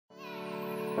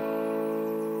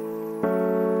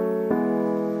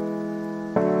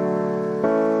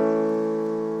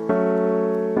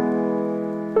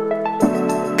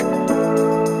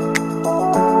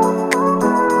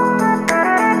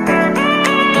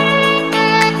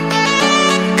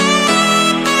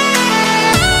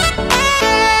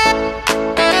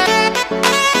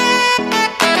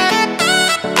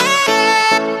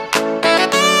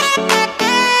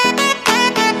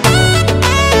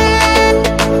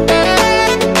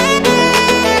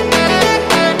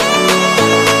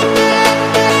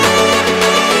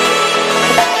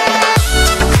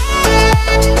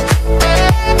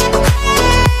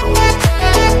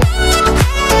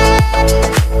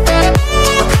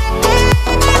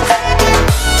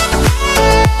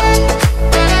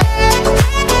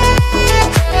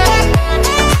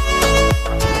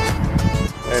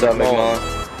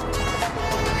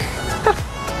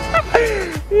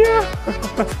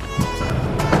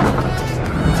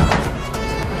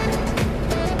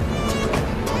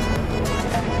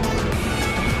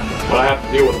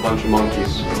bunch of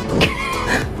monkeys.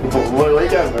 What you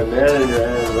got banana in your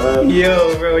hand, bro?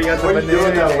 Yo, bro, you got the banana. What you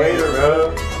doing that waiter,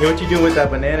 bro? Yo, what you doing with that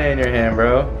banana in your hand,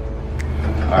 bro?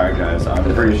 Alright guys, I'm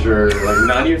pretty sure, like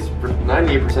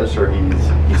 98% sure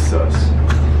he's sus.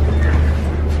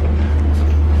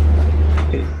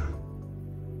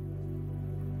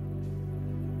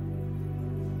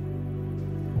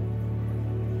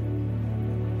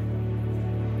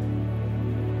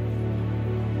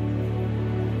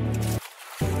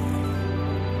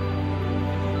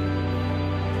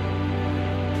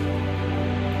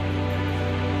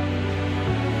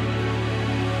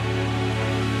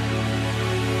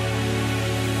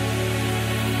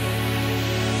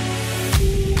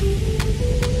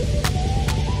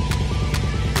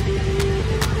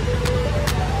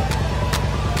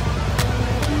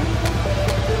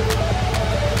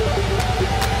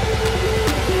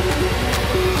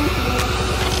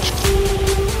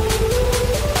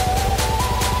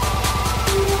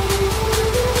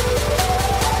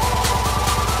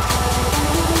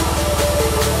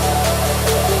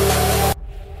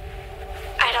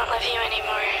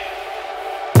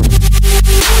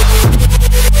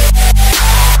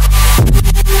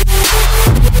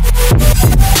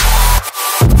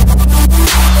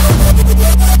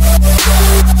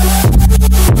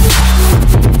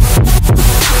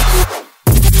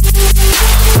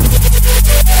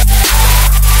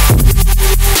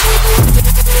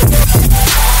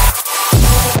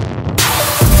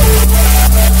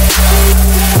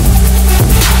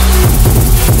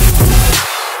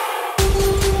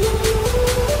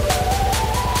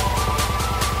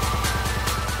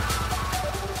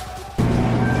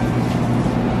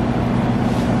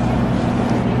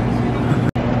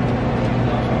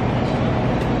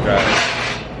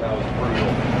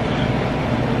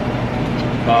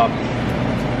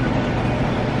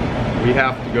 We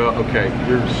have to go, okay,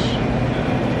 here's...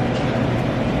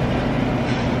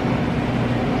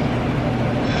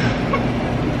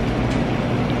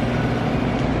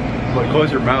 Like,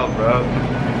 close your mouth, bro.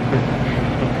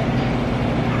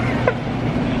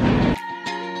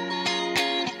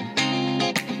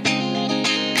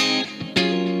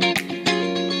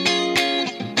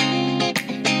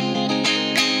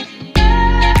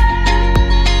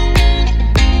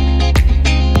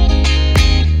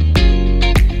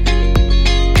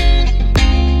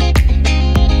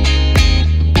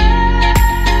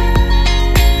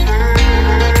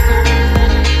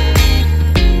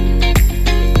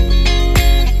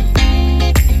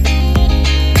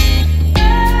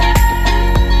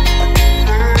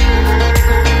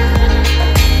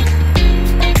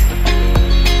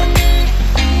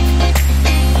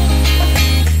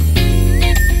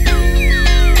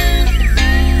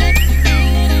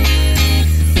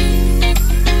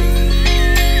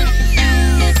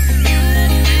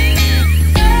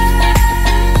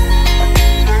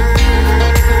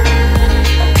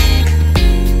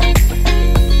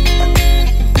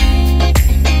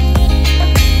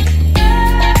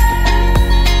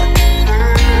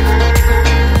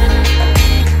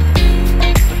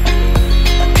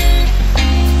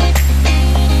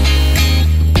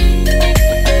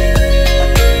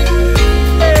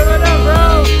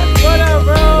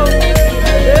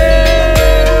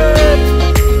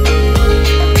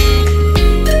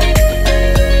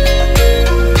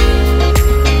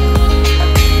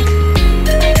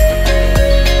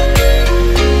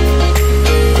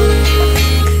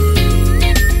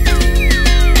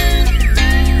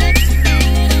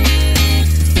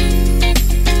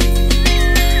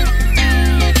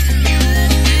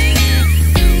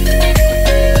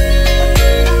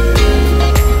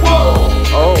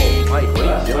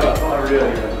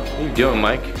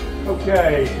 Mike.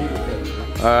 Okay.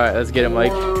 Alright, let's get it,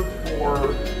 Mike.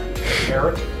 For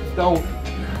Eric. Don't.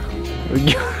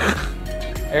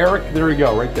 Eric, there you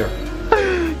go, right there.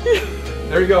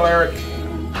 There you go, Eric.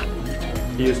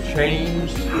 He has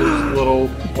changed his little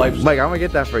lifestyle. Mike, I'm gonna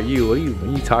get that for you. What are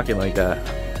you talking like that?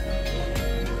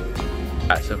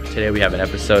 Alright, so for today we have an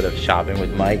episode of Shopping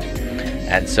with Mike.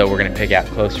 And so we're gonna pick out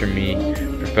clothes for me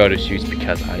for photo shoots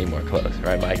because I need more clothes,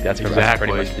 right, Mike? That's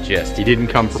pretty much the gist. He didn't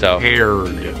come prepared.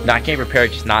 So, I came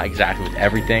prepared, just not exactly with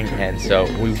everything. And so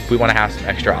we want to have some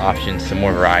extra options, some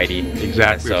more variety.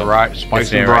 Exactly, so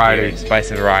spice and variety.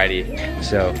 Spice and variety.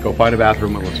 So go find a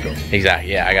bathroom and let's go.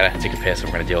 Exactly. Yeah, I gotta take a piss. So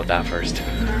we're gonna deal with that first.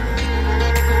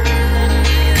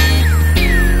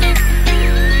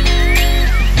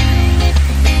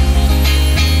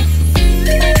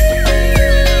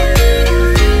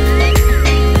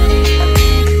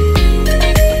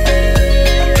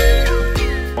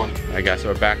 Alright guys, so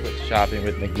we're back with Shopping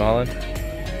with McMullen.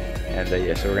 And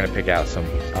yeah, so we're gonna pick out some.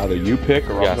 Either you pick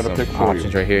or I'm gonna pick for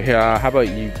options you. right here. How about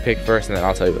you pick first, and then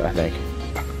I'll tell you what I think.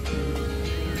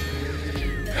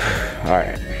 All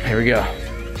right, here we go.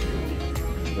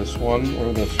 This one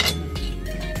or this one?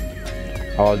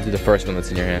 I'll do the first one that's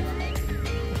in your hand.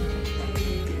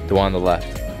 The one on the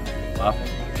left. Left.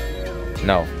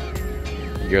 No,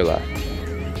 your left.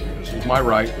 This is my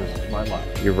right. This is my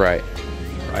left. You're right.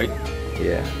 Right?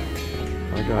 Yeah.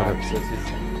 I got it. So this is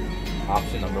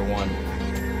option number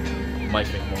 1. Mike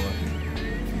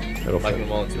McMullen. Mike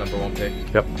McMullen's number 1 pick.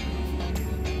 Yep.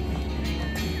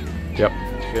 Yep.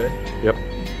 Good. Yep.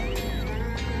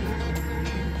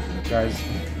 Guys,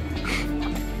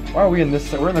 why are we in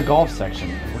this? We're in the golf section.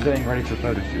 We're getting ready for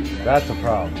photo shoots. That's a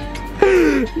problem.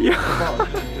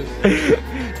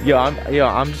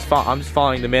 I'm just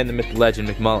following the man, the myth, the legend,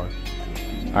 McMullen.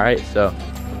 All right, so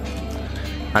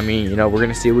I mean, you know, we're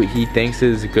gonna see what he thinks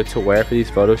is good to wear for these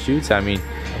photo shoots. I mean,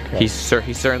 he's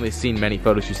certainly seen many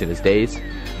photo shoots in his days.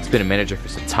 He's been a manager for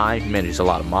some time. He manages a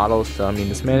lot of models. So I mean,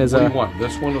 this man is What do you want?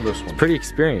 This one or this one? pretty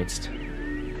experienced.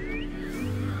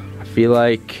 I feel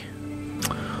like,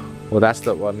 well, that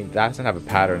doesn't have a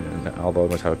pattern, although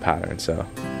it must have a pattern. So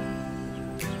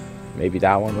maybe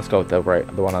that one. Let's go with the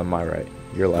one on my right.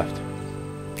 Your left.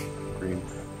 Green.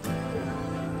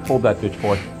 Hold that bitch,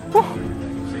 boy.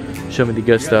 Show me the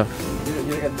good stuff.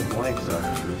 You get the blank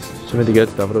stuff. Show me the good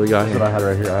stuff. What do we got That's what I here? had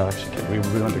right here. I actually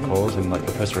we went to Kohl's and like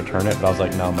the supposed to return it, but I was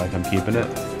like, no, Mike, I'm keeping it.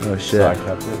 Oh So I shit.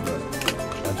 kept it, but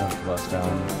I jumped bust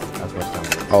down. That's bust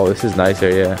down. Oh, this is nicer.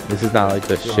 Yeah, this is not like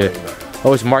the shit.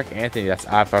 Oh, it's Mark Anthony.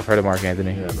 I've heard of Mark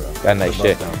Anthony. Yeah, bro. Got nice Bust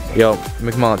shit. down. Yo,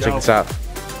 McMullen, check Yo. this out.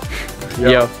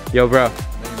 Yo, bro. I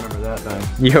remember that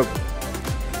thing. Yo.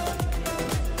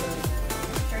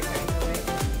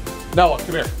 Noah,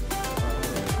 come here.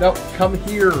 No, come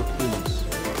here, please.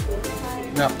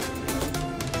 No.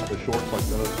 The shorts like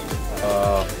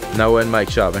those. Noah and Mike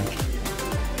shopping.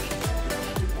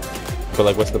 But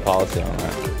like, what's the policy on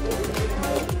that?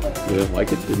 You didn't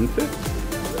like it? Didn't fit? I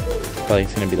feel like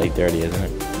it's gonna be like dirty, isn't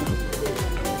it?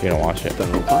 You're gonna wash it. Done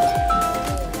it all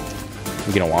the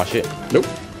You gonna wash it? time. Nope.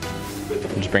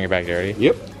 And just bring it back dirty?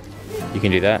 Yep. You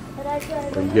can do that.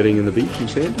 Are you getting in the beach and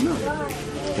sand? No.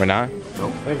 We're not. No.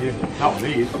 Thank you. Not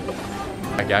these.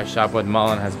 Our guys shop with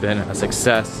Mullen has been a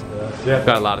success. Yeah.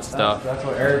 Got a lot of stuff. That's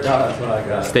what Eric got. That's what I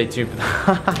got. Stay tuned for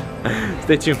the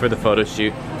stay tuned for the photo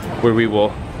shoot where we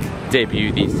will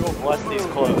debut these. We'll bless these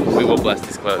clothes. We will bless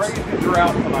these clothes. You're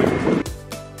out tonight.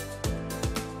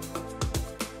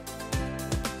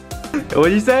 What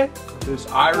did you say? This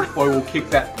Irish boy will kick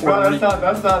that Puerto Bro, Rican.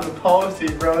 that's not the policy,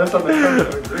 bro. That's on the terms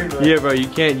of agreement. Yeah, bro, you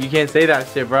can't say that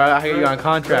shit, bro. I got you on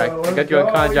contract. I got you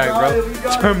on contract,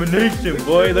 bro. Termination,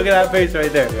 boy. Look at that face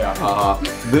right there. Yeah.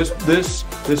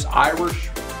 This Irish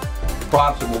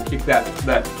Protestant will kick that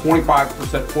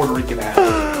 25% Puerto Rican ass.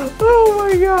 Oh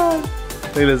my god.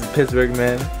 Look at this Pittsburgh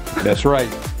man. That's right.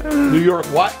 New York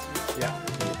what? Yeah.